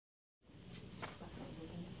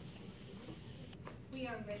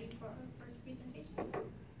are ready for our first presentation.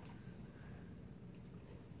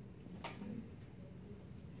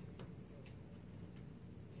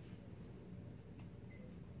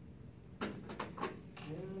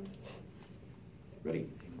 Ready?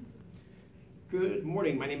 Good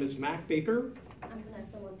morning. My name is Mac Baker. I'm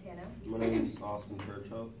Vanessa Montana. My name is Austin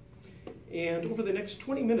Fairchild. And over the next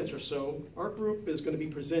 20 minutes or so, our group is going to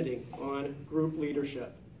be presenting on group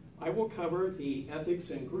leadership. I will cover the ethics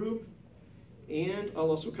in group, and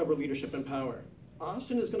I'll also cover leadership and power.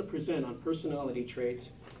 Austin is going to present on personality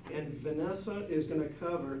traits, and Vanessa is going to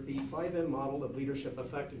cover the 5M model of leadership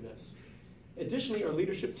effectiveness. Additionally, our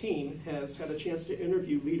leadership team has had a chance to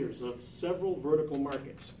interview leaders of several vertical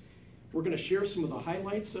markets. We're going to share some of the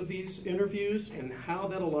highlights of these interviews and how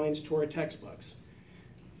that aligns to our textbooks.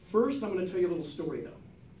 First, I'm going to tell you a little story,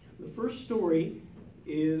 though. The first story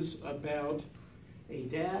is about a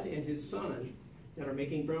dad and his son that are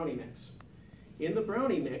making brownie mix. In the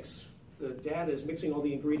brownie mix, the dad is mixing all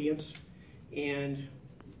the ingredients, and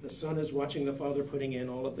the son is watching the father putting in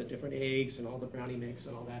all of the different eggs and all the brownie mix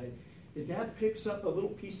and all that. And the dad picks up a little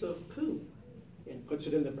piece of poo and puts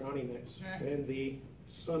it in the brownie mix. And the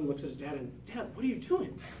son looks at his dad and, "Dad, what are you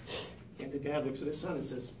doing?" And the dad looks at his son and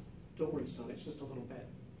says, "Don't worry, son, it's just a little bit."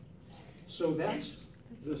 So that's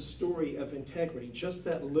the story of integrity. Just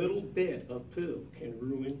that little bit of poo can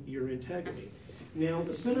ruin your integrity. Now,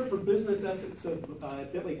 the Center for Business Ethics of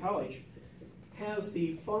Bentley College has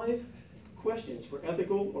the 5 questions for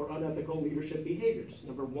ethical or unethical leadership behaviors.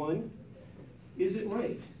 Number 1, is it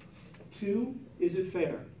right? 2, is it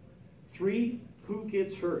fair? 3, who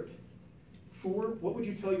gets hurt? 4, what would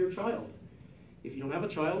you tell your child? If you don't have a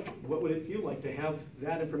child, what would it feel like to have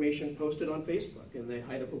that information posted on Facebook in the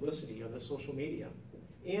height of publicity on the social media?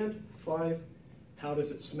 And 5, how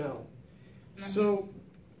does it smell? So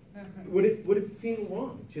would it feel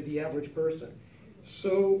wrong to the average person?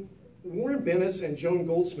 So Warren Bennis and Joan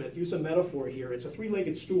Goldsmith use a metaphor here. It's a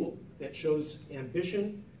 3-legged stool that shows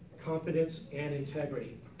ambition, competence, and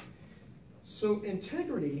integrity. So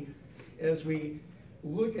integrity, as we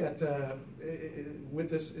look at with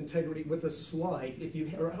this integrity, with this slide, if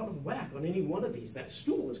you are out of whack on any one of these, that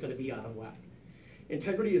stool is going to be out of whack.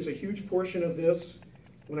 Integrity is a huge portion of this.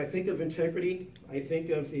 When I think of integrity, I think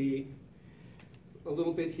of a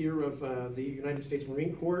little bit here of the United States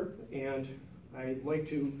Marine Corps, and I'd like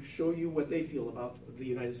to show you what they feel about the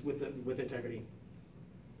United States with integrity.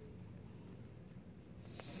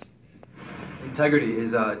 Integrity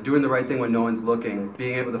is doing the right thing when no one's looking,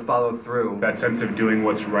 being able to follow through. That sense of doing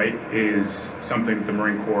what's right is something that the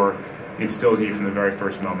Marine Corps instills in you from the very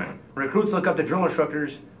first moment. Recruits look up to drill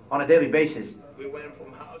instructors on a daily basis. We went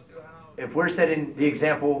from house to house. If we're setting the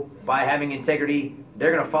example by having integrity,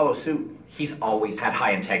 they're going to follow suit. He's always had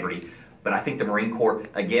high integrity, but I think the Marine Corps,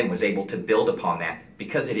 again, was able to build upon that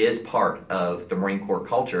because it is part of the Marine Corps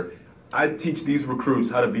culture. I teach these recruits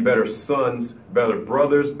how to be better sons, better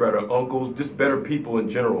brothers, better uncles, just better people in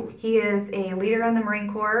general. He is a leader in the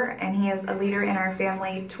Marine Corps, and he is a leader in our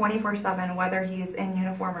family 24/7, whether he's in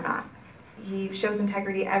uniform or not. He shows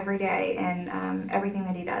integrity every day in everything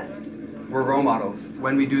that he does. We're role models.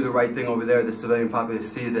 When we do the right thing over there, the civilian populace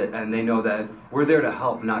sees it, and they know that we're there to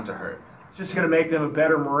help, not to hurt. It's just going to make them a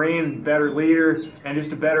better Marine, better leader, and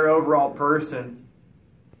just a better overall person.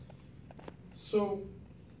 So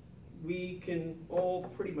we can all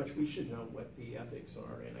pretty much, we should know what the ethics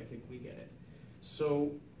are, and I think we get it.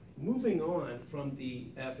 So moving on from the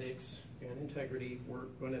ethics and integrity, we're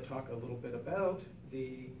going to talk a little bit about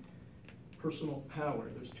the personal power.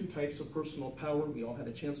 There's 2 types of personal power. We all had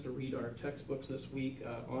a chance to read our textbooks this week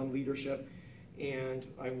on leadership, and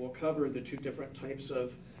I will cover the 2 different types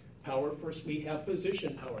of power. First, we have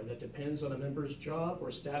position power that depends on a member's job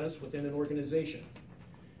or status within an organization.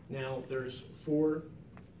 Now, there's 4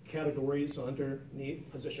 categories underneath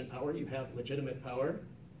position power. You have legitimate power,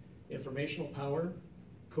 informational power,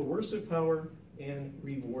 coercive power, and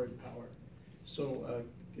reward power. So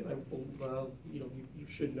you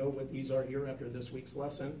should know what these are here after this week's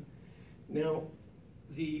lesson. Now,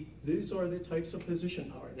 these are the types of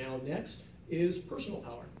position power. Now, next is personal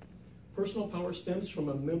power. Personal power stems from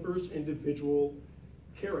a member's individual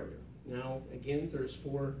character. Now, again, there's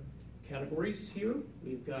 4 categories here.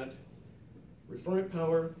 We've got referent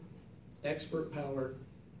power, expert power,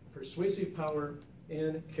 persuasive power,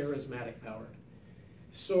 and charismatic power.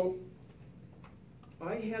 So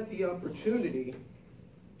I had the opportunity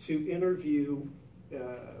to interview,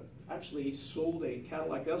 actually sold a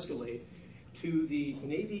Cadillac Escalade to the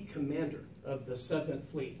Navy commander of the 7th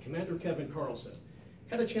Fleet, Commander Kevin Carlson.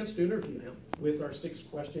 Had a chance to interview him with our 6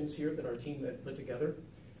 questions here that our team had put together.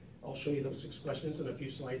 I'll show you those 6 questions in a few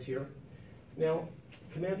slides here. Now,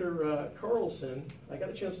 Commander Carlson, I got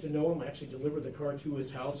a chance to know him. I actually delivered the car to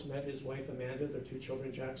his house, met his wife Amanda, their 2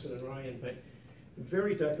 children, Jackson and Ryan, but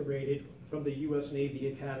very decorated from the U.S. Navy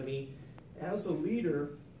Academy. As a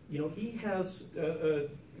leader, you know, he has,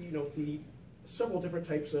 you know, the several different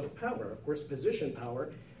types of power. Of course, position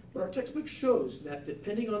power, but our textbook shows that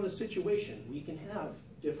depending on the situation, we can have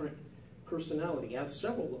different personality, as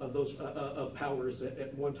several of those powers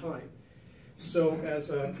at one time. So as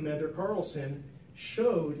Commander Carlson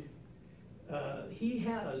showed, he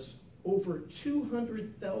has over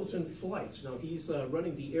 200,000 flights. Now he's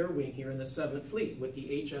running the air wing here in the 7th Fleet with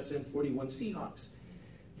the HSN-41 Seahawks.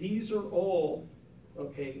 These are all,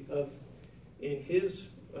 okay, in his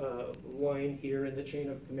line here in the chain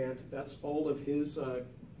of command. That's all of his,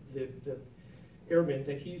 the airmen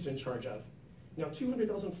that he's in charge of. Now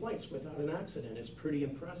 200,000 flights without an accident is pretty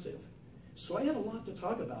impressive. So I had a lot to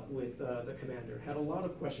talk about with the commander, had a lot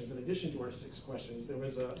of questions. In addition to our 6 questions, there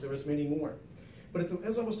was many more. But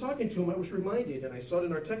as I was talking to him, I was reminded, and I saw it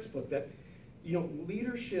in our textbook, that, you know,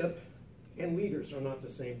 leadership and leaders are not the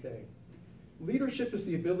same thing. Leadership is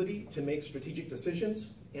the ability to make strategic decisions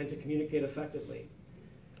and to communicate effectively.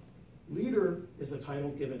 Leader is a title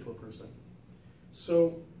given to a person.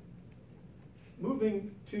 So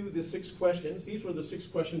moving to the 6 questions, these were the 6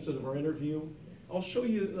 questions of our interview. I'll show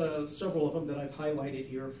you several of them that I've highlighted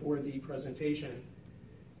here for the presentation.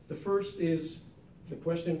 The first is the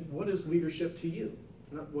question, what is leadership to you?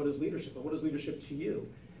 Not what is leadership, but what is leadership to you?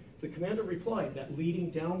 The commander replied that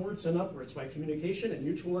leading downwards and upwards by communication and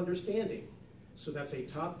mutual understanding. So that's a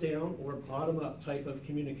top-down or bottom-up type of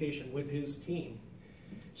communication with his team.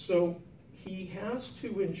 So he has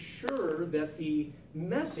to ensure that the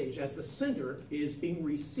message as the sender is being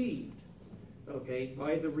received, okay,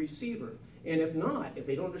 by the receiver. And if not, if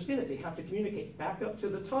they don't understand it, they have to communicate back up to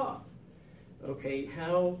the top, okay,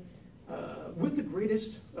 how, with the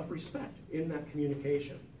greatest of respect in that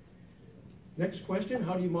communication. Next question,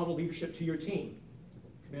 how do you model leadership to your team?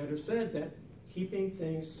 Commander said that keeping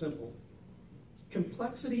things simple.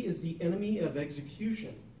 Complexity is the enemy of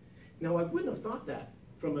execution. Now, I wouldn't have thought that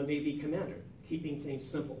from a Navy commander, keeping things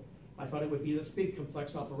simple. I thought it would be this big,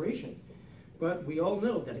 complex operation. But we all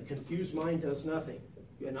know that a confused mind does nothing.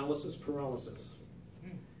 Analysis paralysis.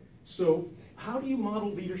 So how do you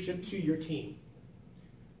model leadership to your team?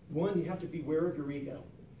 One, you have to beware of your ego.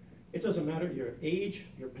 It doesn't matter your age,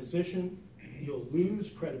 your position, you'll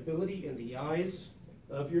lose credibility in the eyes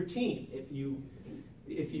of your team if you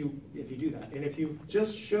do that. And if you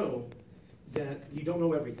just show that you don't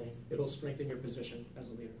know everything, it'll strengthen your position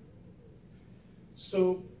as a leader.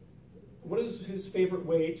 So what is his favorite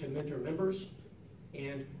way to mentor members?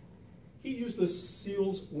 And he used the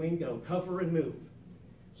SEALs lingo, cover and move.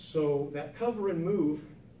 So that cover and move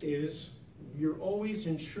is you're always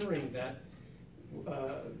ensuring that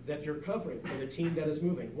that you're covering for the team that is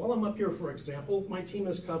moving. While I'm up here, for example, my team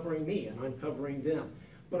is covering me and I'm covering them.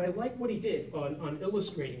 But I like what he did on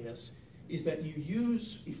illustrating this, is that you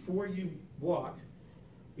use, before you walk,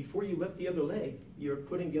 before you lift the other leg, you're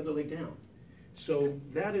putting the other leg down. So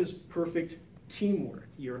that is perfect teamwork.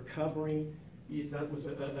 You're covering. That was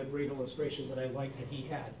a great illustration that I liked that he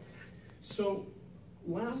had. So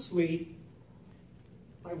lastly,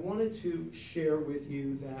 I wanted to share with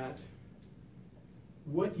you that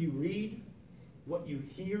what you read, what you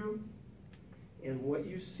hear, and what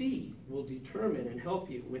you see will determine and help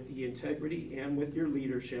you with the integrity and with your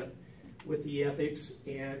leadership, with the ethics.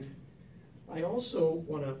 And I also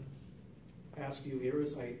want to ask you here,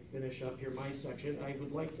 as I finish up here my section, I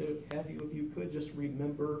would like to have you, if you could, just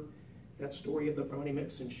remember that story of the brownie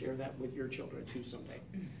mix and share that with your children too someday.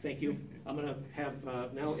 Thank you. I'm going to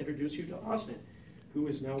have now introduce you to Austin, who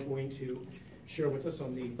is now going to share with us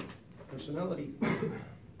on the personality.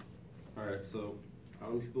 All right, so how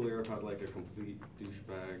many people here have had like a complete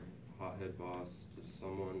douchebag, hothead boss, just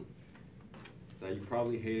someone that you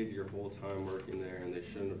probably hated your whole time working there and they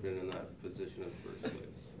shouldn't have been in that position in the first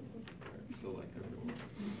place? All right, so like everyone.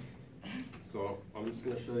 So I'm just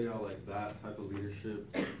going to show you how like that type of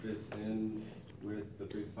leadership fits in with the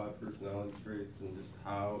big 5 personality traits and just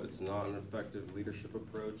how it's not an effective leadership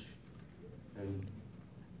approach and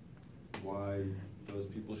why those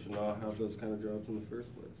people should not have those kind of jobs in the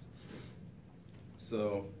first place.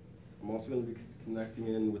 So I'm also going to be connecting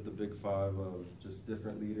in with the big 5 of just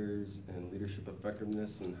different leaders and leadership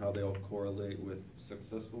effectiveness and how they all correlate with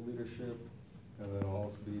successful leadership. And then I'll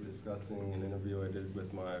also be discussing an interview I did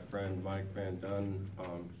with my friend Mike Van Dunn.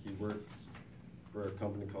 He works for a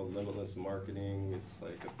company called Limitless Marketing. It's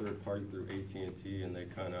like a third party through AT&T, and they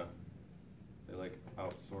like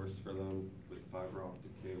outsource for them with fiber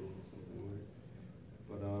optic cable or something weird.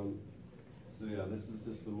 But So yeah, this is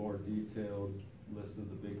just a more detailed list of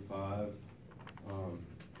the big five.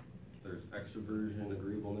 There's extroversion,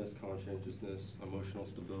 agreeableness, conscientiousness, emotional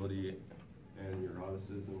stability, and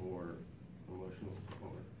neuroticism or emotional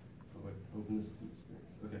openness to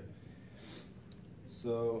experience. Okay.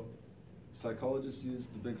 So psychologists use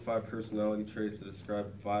the big five personality traits to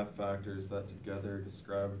describe 5 factors that together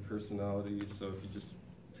describe a personality. So if you just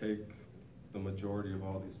take the majority of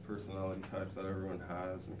all these personality types that everyone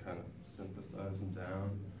has and kind of synthesize them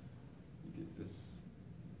down, you get this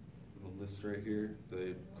little list right here.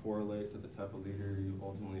 They correlate to the type of leader you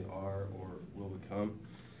ultimately are or will become.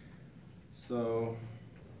 So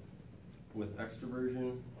with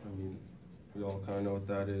extroversion, I mean, we all kind of know what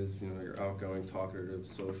that is. You know, you're outgoing, talkative,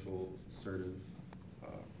 social, assertive.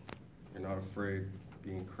 You're not afraid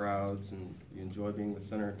being crowds, and you enjoy being the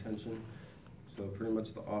center of attention. So pretty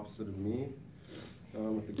much the opposite of me.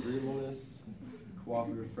 With agreeableness,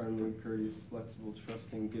 cooperative, friendly, courteous, flexible,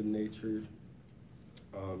 trusting, good-natured.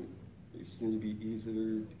 You seem to be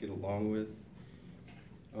easier to get along with.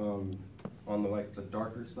 On the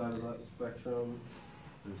darker side of that spectrum,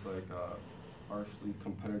 there's like a harshly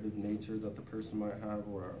competitive nature that the person might have,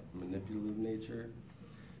 or a manipulative nature.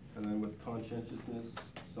 And then with conscientiousness,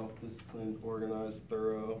 self-disciplined, organized,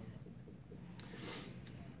 thorough,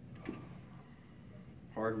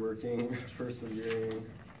 hardworking, persevering,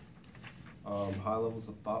 high levels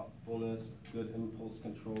of thoughtfulness, good impulse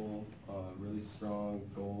control, really strong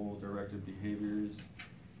goal-directed behaviors,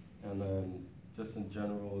 and then just in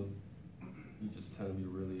general, you just tend to be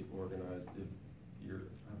really organized if you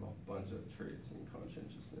have a bunch of traits in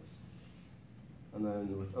conscientiousness. And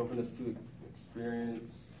then with openness to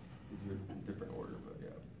experience, these are in different order, but yeah.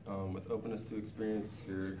 With openness to experience,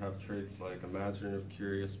 you have traits like imaginative,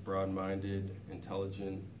 curious, broad-minded,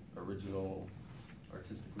 intelligent, original,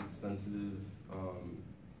 artistically sensitive.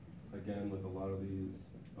 Again, with a lot of these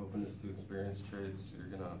openness to experience traits, you're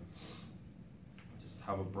gonna just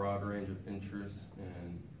have a broad range of interests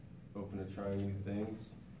and open to trying new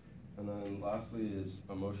things. And then lastly is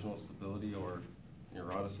emotional stability or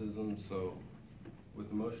neuroticism. So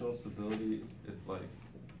with emotional stability, it's like,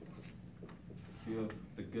 if you have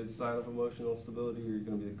the good side of emotional stability, you're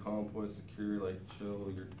gonna be a calm, poised, secure, like chill,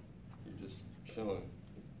 you're just chilling.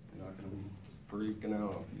 You're not gonna be freaking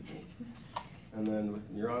out on people. And then with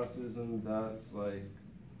neuroticism, that's like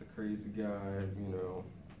the crazy guy, you know,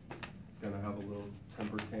 gonna have a little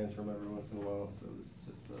temper tantrum every once in a while. So this is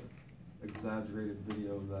just an exaggerated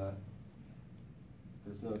video of that.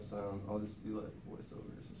 There's no sound. I'll just do like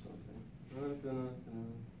voiceovers or something.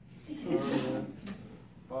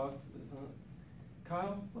 Boxes, huh?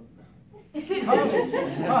 Kyle?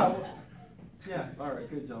 Kyle? Yeah, all right,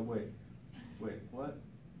 good job. Wait, what?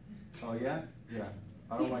 Oh, yeah? Yeah.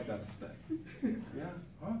 I don't like that spec. Yeah?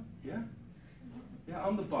 Huh? Yeah? Yeah,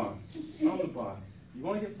 I'm the boss. I'm the boss. You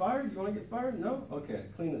want to get fired? You want to get fired? No? Okay,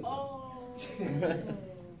 clean this up.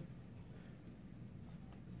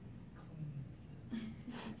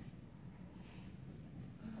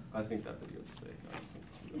 I think that video is fake. I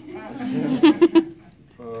don't think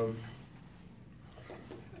it's real.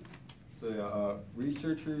 So yeah,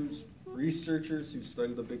 researchers who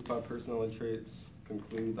study the big five personality traits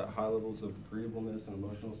conclude that high levels of agreeableness and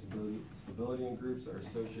emotional stability in groups are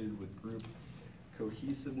associated with group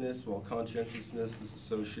cohesiveness, while conscientiousness is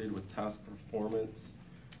associated with task performance.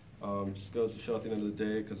 Just goes to show at the end of the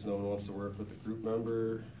day, because no one wants to work with a group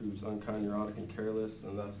member who's unkind, neurotic, and careless,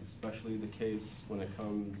 and that's especially the case when it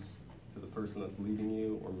comes to the person that's leading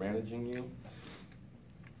you or managing you.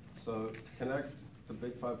 So to connect the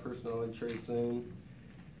big five personality traits in,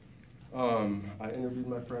 I interviewed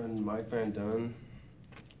my friend Mike Van Dunn.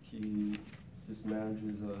 He just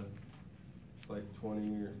manages like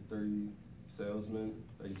 20 or 30 salesmen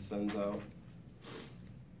that he sends out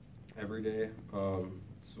every day.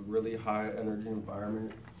 It's a really high energy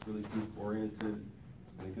environment. It's really group oriented.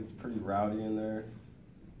 I think it's pretty rowdy in there.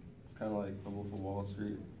 It's kind of like the Wolf of Wall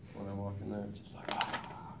Street when I walk in there. It's just like,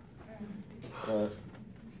 but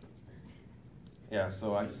yeah,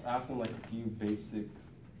 so I just asked him like a few basic,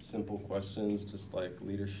 simple questions, just like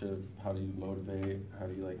leadership. How do you motivate? How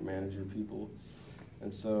do you like manage your people?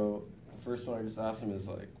 And so the first one I just asked him is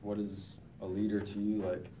like, what is a leader to you?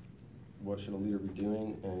 Like, what should a leader be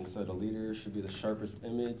doing? And he said a leader should be the sharpest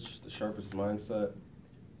image, the sharpest mindset,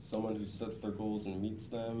 someone who sets their goals and meets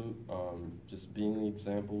them, just being the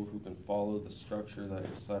example who can follow the structure that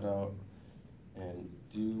you set out and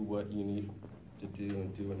do what you need to do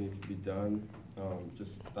and do what needs to be done.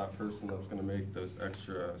 Just that person that's going to make those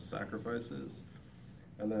extra sacrifices.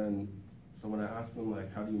 And then, so when I asked him,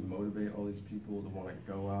 like, how do you motivate all these people to want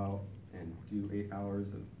to go out and do 8 hours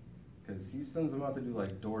of because he sends them out to do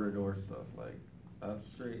like door-to-door stuff, like that's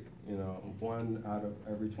straight, you know, 1 out of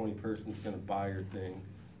every 20 persons gonna buy your thing.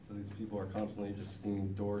 So these people are constantly just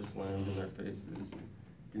getting doors slammed in their faces and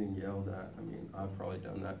getting yelled at. I mean, I've probably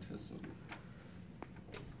done that to some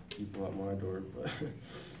people at my door, but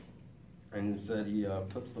and instead he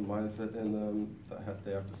puts the mindset in them that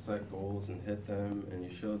they have to set goals and hit them, and you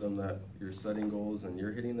show them that you're setting goals and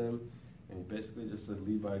you're hitting them, and you basically just said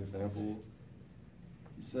lead by example.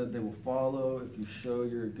 He said they will follow if you show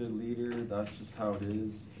you're a good leader. That's just how it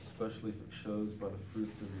is, especially if it shows by the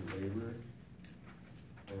fruits of your labor.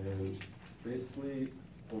 And basically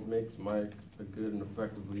what makes Mike a good and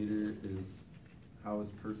effective leader is how his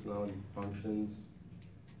personality functions.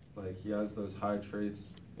 Like, he has those high traits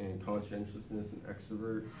in conscientiousness and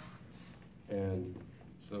extrovert. And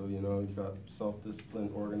so, you know, he's got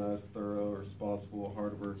self-disciplined, organized, thorough, responsible,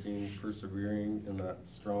 hardworking, persevering, and that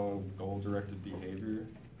strong, goal-directed behavior.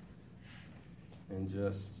 And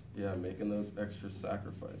just, yeah, making those extra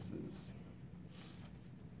sacrifices.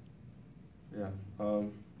 Yeah,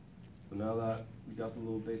 so now that we got the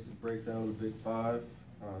little basic breakdown of the Big Five,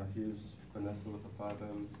 here's Vanessa with the 5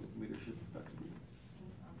 M's of leadership effectiveness.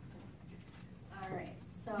 All right,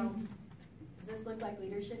 so does this look like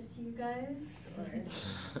leadership to you guys? Or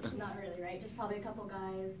not really, right? Just probably a couple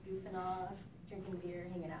guys goofing off, drinking beer,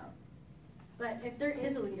 hanging out. But if there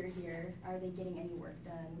is a leader here, are they getting any work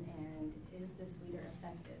done, and is this leader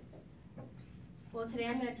effective? Well, today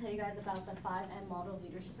I'm going to tell you guys about the 5M model of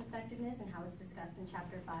leadership effectiveness and how it's discussed in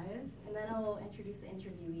Chapter 5. And then I'll introduce the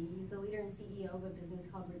interviewee. He's the leader and CEO of a business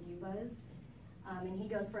called Review Buzz. And he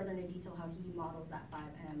goes further into detail how he models that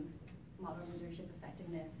 5M model of leadership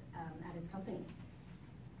effectiveness at his company.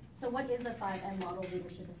 So what is the 5M model of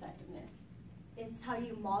leadership effectiveness? It's how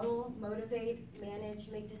you model, motivate, manage,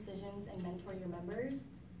 make decisions, and mentor your members.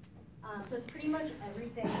 So it's pretty much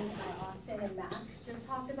everything Austin and Mac just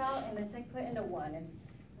talked about, and it's like put into one. It's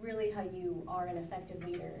really how you are an effective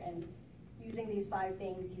leader, and using these 5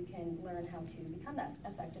 things, you can learn how to become that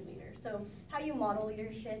effective leader. So how you model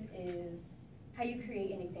leadership is how you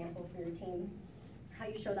create an example for your team, how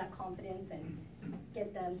you show that confidence and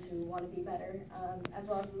get them to want to be better, as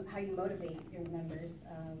well as how you motivate your members,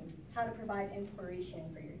 how to provide inspiration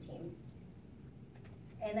for your team.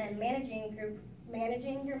 And then managing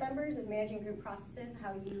your members is managing group processes,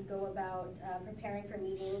 how you go about preparing for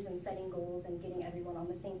meetings and setting goals and getting everyone on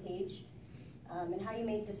the same page, and how you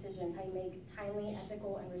make decisions, how you make timely,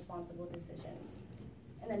 ethical, and responsible decisions.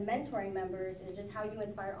 And then mentoring members is just how you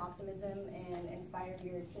inspire optimism and inspire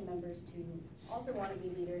your team members to also want to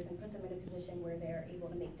be leaders and put them in a position where they're able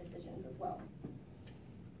to make decisions as well.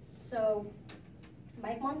 So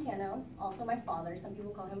Mike Montano, also my father, some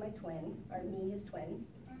people call him my twin, or me his twin,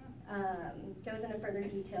 goes into further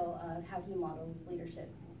detail of how he models leadership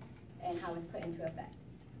and how it's put into effect.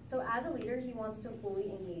 So as a leader, he wants to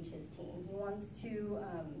fully engage his team. He wants to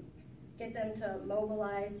get them to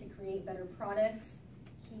mobilize, to create better products.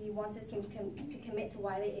 He wants his team to commit to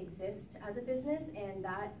why they exist as a business, and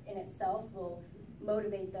that in itself will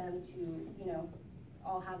motivate them to, you know,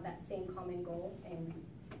 all have that same common goal and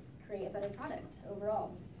create a better product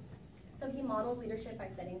overall. So he models leadership by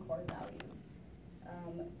setting core values.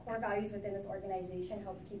 Core values within this organization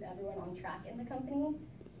helps keep everyone on track in the company.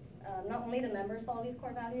 Not only the members follow these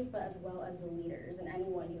core values, but as well as the leaders and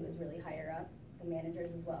anyone who is really higher up, the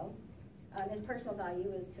managers as well. His personal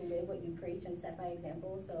value is to live what you preach and set by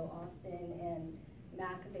example. So Austin and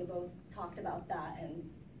Mac, they both talked about that and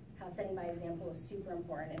how setting by example is super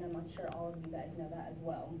important, and I'm sure all of you guys know that as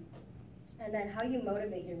well. And then how you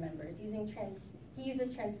motivate your members. He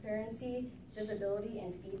uses transparency, visibility,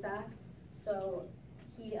 and feedback. So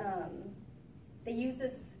they use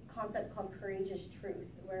this concept called courageous truth,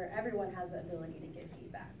 where everyone has the ability to give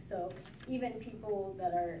feedback. So even people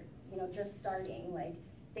that are, you know, just starting, like,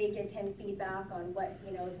 they give him feedback on what,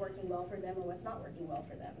 you know, is working well for them or what's not working well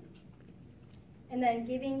for them. And then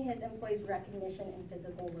giving his employees recognition and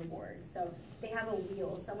physical rewards. So they have a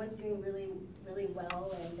wheel. If someone's doing really, really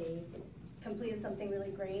well and they completed something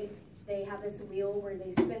really great, they have this wheel where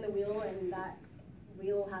they spin the wheel, and that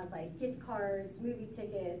wheel has like gift cards, movie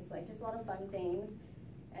tickets, like just a lot of fun things.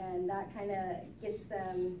 And that kind of gets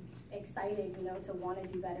them excited, you know, to want to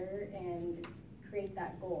do better and create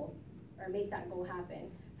that goal or make that goal happen.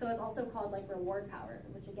 So it's also called like reward power,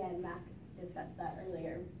 which again, Mac discussed that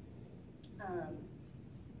earlier.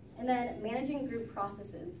 And then managing group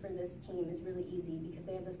processes for this team is really easy because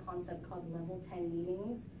they have this concept called level 10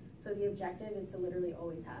 meetings. So the objective is to literally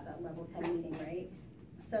always have a level 10 meeting, right?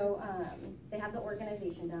 So they have the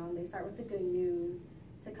organization down. They start with the good news,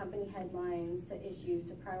 to company headlines, to issues,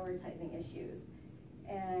 to prioritizing issues.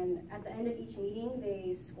 And at the end of each meeting,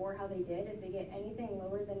 they score how they did. If they get anything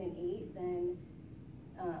lower than an 8, then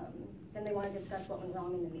they want to discuss what went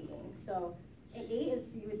wrong in the meeting. So an 8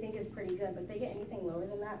 is, you would think, is pretty good, but if they get anything lower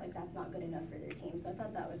than that, like that's not good enough for their team. So I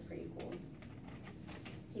thought that was pretty cool.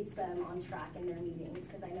 Keeps them on track in their meetings,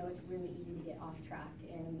 because I know it's really easy to get off track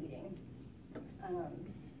in a meeting.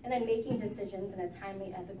 And then making decisions in a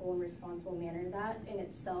timely, ethical, and responsible manner, that in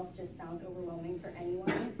itself just sounds overwhelming for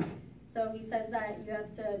anyone. So he says that you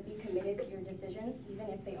have to be committed to your decisions, even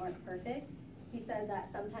if they aren't perfect. He said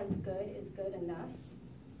that sometimes good is good enough.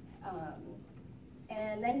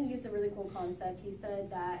 And then he used a really cool concept. He said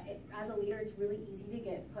that as a leader, it's really easy to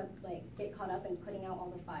get caught up in putting out all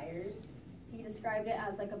the fires. He described it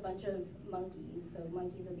as like a bunch of monkeys, so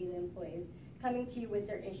monkeys would be the employees, coming to you with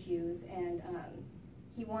their issues, and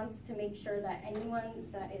he wants to make sure that anyone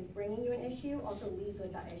that is bringing you an issue also leaves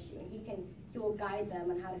with that issue, and he will guide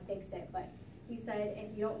them on how to fix it. But he said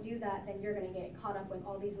if you don't do that, then you're going to get caught up with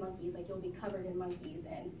all these monkeys, like you'll be covered in monkeys,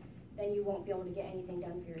 and then you won't be able to get anything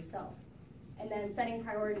done for yourself. And then setting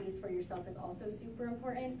priorities for yourself is also super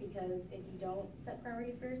important, because if you don't set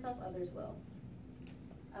priorities for yourself, others will.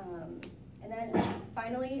 And then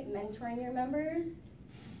finally, mentoring your members.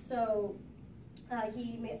 So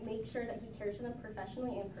he makes sure that he cares for them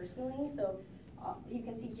professionally and personally. So you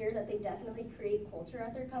can see here that they definitely create culture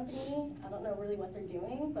at their company. I don't know really what they're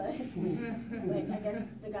doing, but like I guess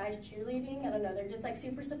the guy's cheerleading. I don't know. They're just like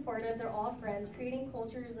super supportive. They're all friends. Creating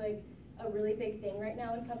culture is like a really big thing right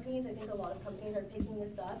now in companies. I think a lot of companies are picking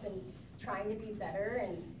this up and trying to be better,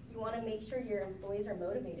 and you want to make sure your employees are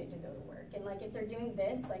motivated to go to work. And like if they're doing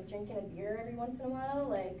this, like drinking a beer every once in a while,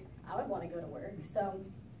 like I would want to go to work. So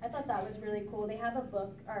I thought that was really cool. They have a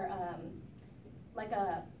book, or like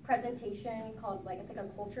a presentation called, like, it's like a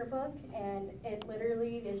culture book, and it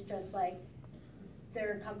literally is just like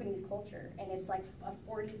their company's culture, and it's like a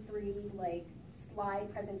 43 like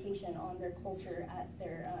slide presentation on their culture at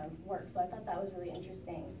their work. So I thought that was really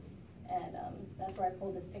interesting, and that's where I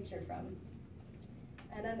pulled this picture from.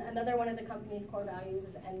 And then another one of the company's core values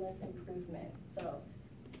is endless improvement. So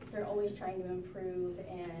they're always trying to improve,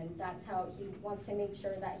 and that's how he wants to make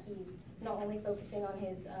sure that he's not only focusing on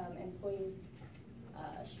his employees'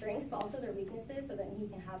 strengths, but also their weaknesses, so that he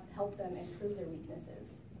can help them improve their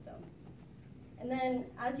weaknesses. So, and then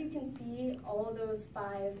as you can see, all of those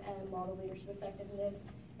 5 model leadership effectiveness,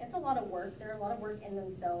 it's a lot of work. They're a lot of work in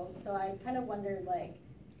themselves. So I kind of wondered, like,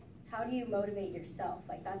 how do you motivate yourself?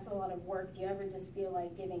 Like, that's a lot of work. Do you ever just feel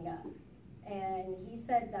like giving up? And he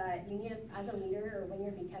said that you need to, as a leader, or when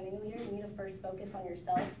you're becoming a leader, you need to first focus on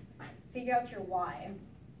yourself, figure out your why.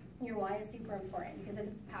 Your why is super important, because if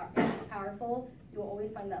it's powerful, you'll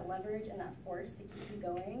always find that leverage and that force to keep you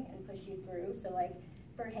going and push you through. So like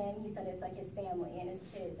for him, he said it's like his family and his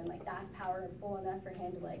kids, and like that's powerful enough for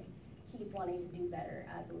him to like keep wanting to do better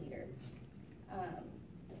as a leader.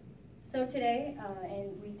 So today,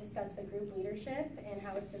 and we discussed the group leadership and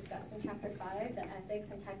how it's discussed in chapter 5, the ethics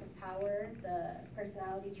and type of power, the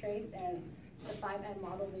personality traits, and the 5M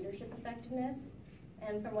model leadership effectiveness.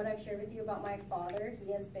 And from what I've shared with you about my father,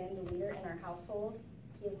 he has been the leader in our household.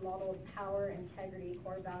 He has modeled power, integrity,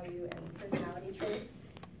 core value, and personality traits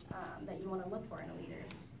that you want to look for in a leader.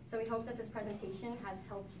 So we hope that this presentation has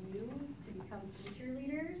helped you to become future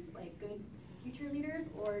leaders, like good future leaders,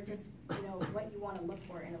 or just, you know, what you want to look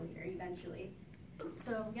for in a leader eventually.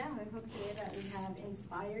 So yeah, I hope today that we have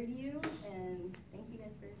inspired you, and thank you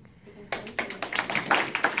guys for taking time to